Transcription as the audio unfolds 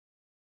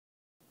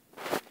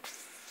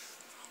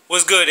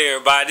What's good,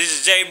 everybody?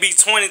 This is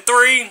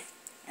JB23,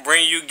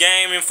 bringing you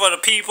gaming for the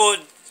people,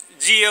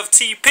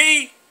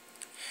 GFTP.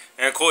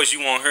 And of course, you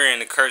won't hear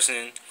any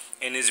cursing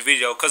in this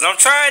video, because I'm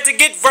trying to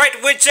get right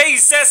with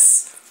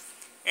Jesus.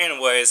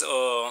 Anyways,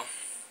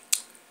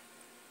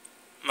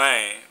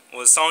 man,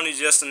 what Sony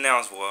just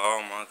announced, boy,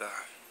 oh my god.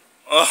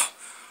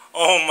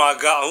 Oh my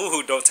god,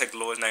 ooh, don't take the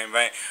Lord's name,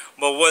 man.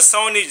 But what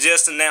Sony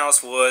just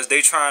announced was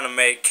they trying to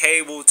make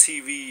cable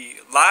TV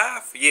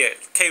live. Yeah,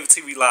 cable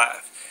TV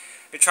live.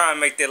 They're trying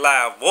to make that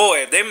live.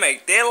 Boy, if they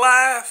make that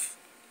live,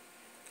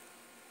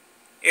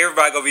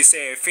 everybody gonna be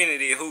saying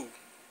Infinity who?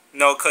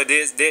 No, cause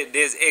there's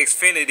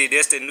Xfinity.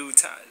 That's the new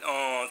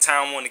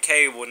Time Warner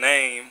Cable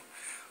name,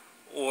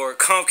 or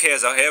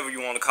Comcast, or however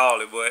you want to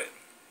call it. But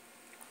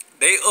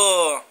they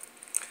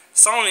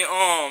Sony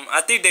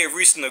I think they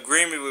reached an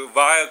agreement with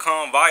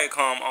Viacom.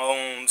 Viacom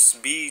owns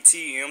BET,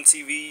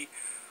 MTV,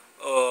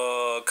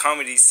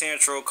 Comedy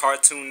Central,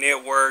 Cartoon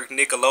Network,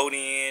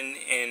 Nickelodeon,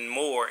 and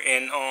more.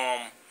 And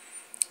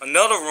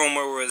another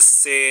rumor was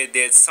said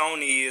that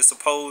Sony is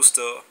supposed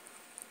to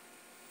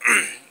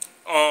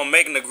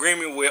make an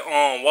agreement with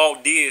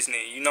Walt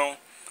Disney, you know.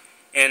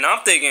 And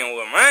I'm thinking,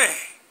 well, man,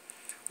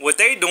 what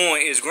they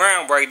doing is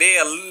groundbreaking. They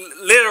are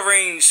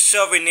literally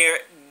shoving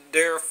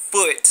their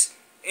foot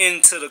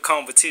into the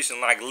competition,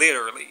 like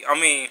literally. I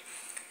mean,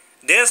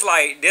 that's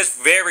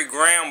very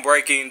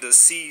groundbreaking to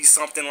see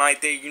something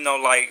like that, you know,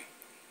 like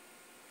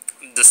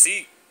to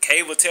see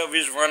cable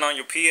television run on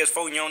your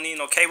PS4. You don't need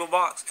no cable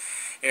box.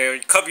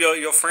 And a couple of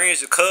your friends,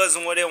 your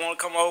cousin, whatever, want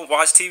to come over,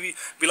 watch TV,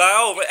 be like,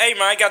 oh, hey,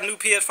 man, I got a new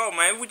PS4,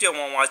 man. We just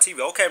want to watch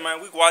TV. Okay,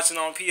 man, we watching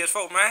on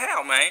PS4. Man,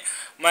 how, man?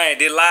 Man,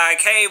 they live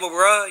cable,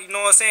 bro. You know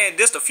what I'm saying?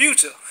 This the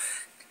future.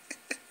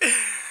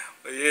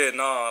 But, yeah,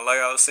 no, like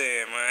I was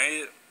saying,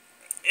 man,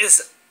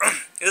 it's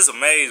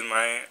amazing,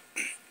 man.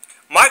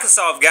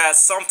 Microsoft got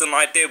something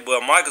like that,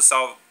 but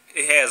Microsoft,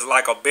 it has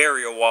like a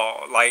barrier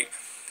wall. Like,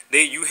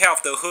 you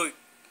have to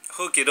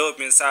hook it up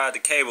inside the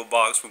cable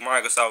box with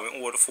Microsoft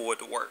in order for it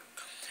to work.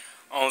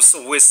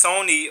 So with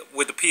Sony,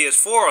 with the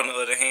PS4 on the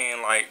other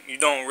hand, like, you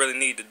don't really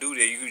need to do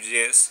that. You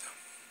just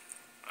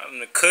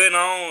cut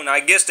on. I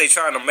guess they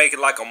trying to make it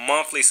like a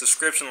monthly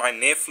subscription like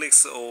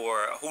Netflix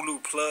or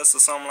Hulu Plus or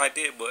something like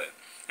that, but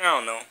I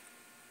don't know.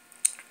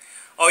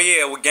 Oh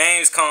yeah, with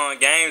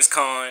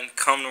Gamescom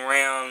coming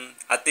around,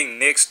 I think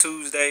next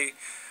Tuesday,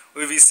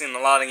 we'll be seeing a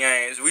lot of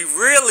games.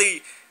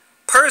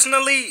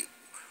 Personally,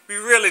 we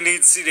really need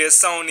to see that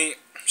Sony,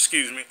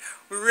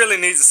 we really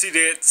need to see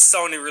that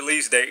Sony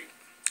release date.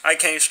 I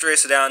can't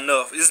stress it out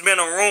enough. It's been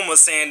a rumor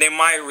saying they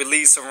might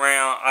release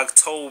around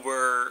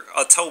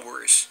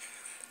Octoberish.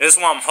 That's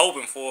what I'm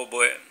hoping for,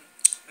 but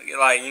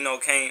like, you know,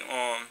 can't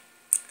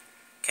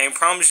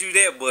promise you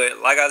that, but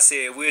like I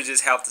said, we'll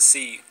just have to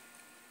see.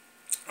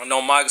 I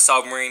know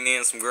Microsoft bringing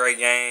in some great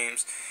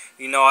games.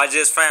 You know, I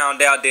just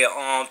found out that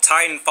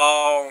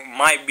Titanfall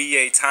might be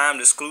a timed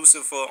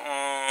exclusive for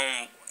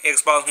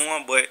Xbox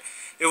One, but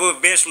it will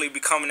eventually be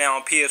coming out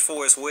on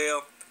PS4 as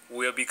well.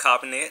 We'll be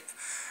copying it.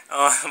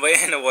 But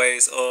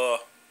anyways, yeah,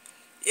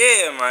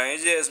 man,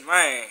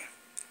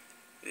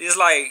 it's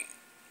like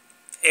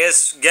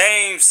as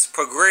games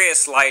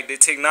progress, like the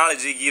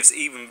technology gets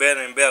even better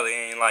and better.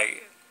 And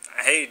like,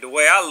 hey, the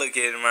way I look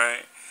at it,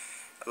 man,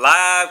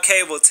 live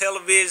cable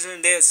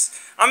television,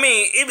 I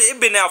mean, it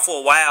been out for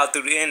a while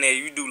through the internet.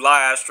 You do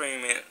live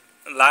streaming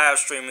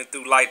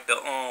through like the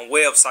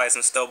websites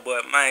and stuff,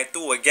 but man,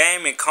 through a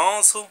gaming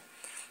console,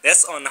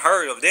 that's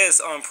unheard of. That's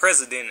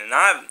unprecedented.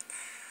 And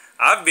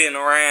I've been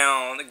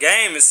around the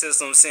gaming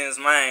system since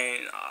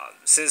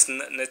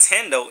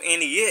Nintendo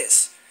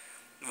NES.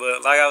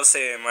 But like I was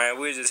saying, man,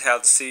 we just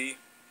have to see.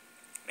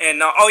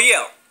 And oh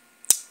yeah,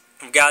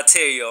 I gotta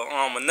tell you,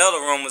 another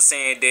rumor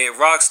saying that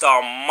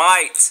Rockstar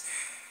might.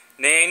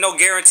 There ain't no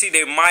guarantee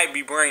they might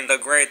be bringing the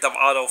Grand Theft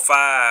Auto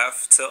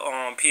 5 to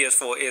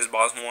PS4,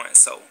 Xbox One.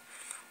 So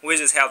we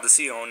just have to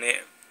see on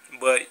that.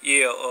 But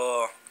yeah,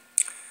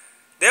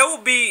 that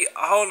will be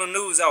all the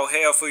news I'll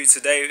have for you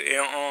today.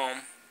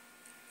 And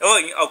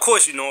of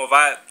course, you know, if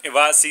I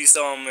see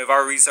something, if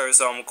I research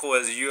something, of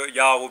course,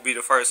 y'all will be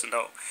the first to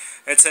know.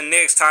 Until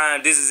next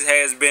time, this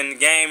has been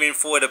gaming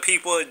for the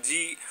people,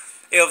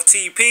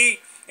 GFTP,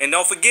 and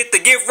don't forget to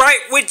get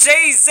right with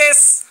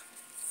Jesus.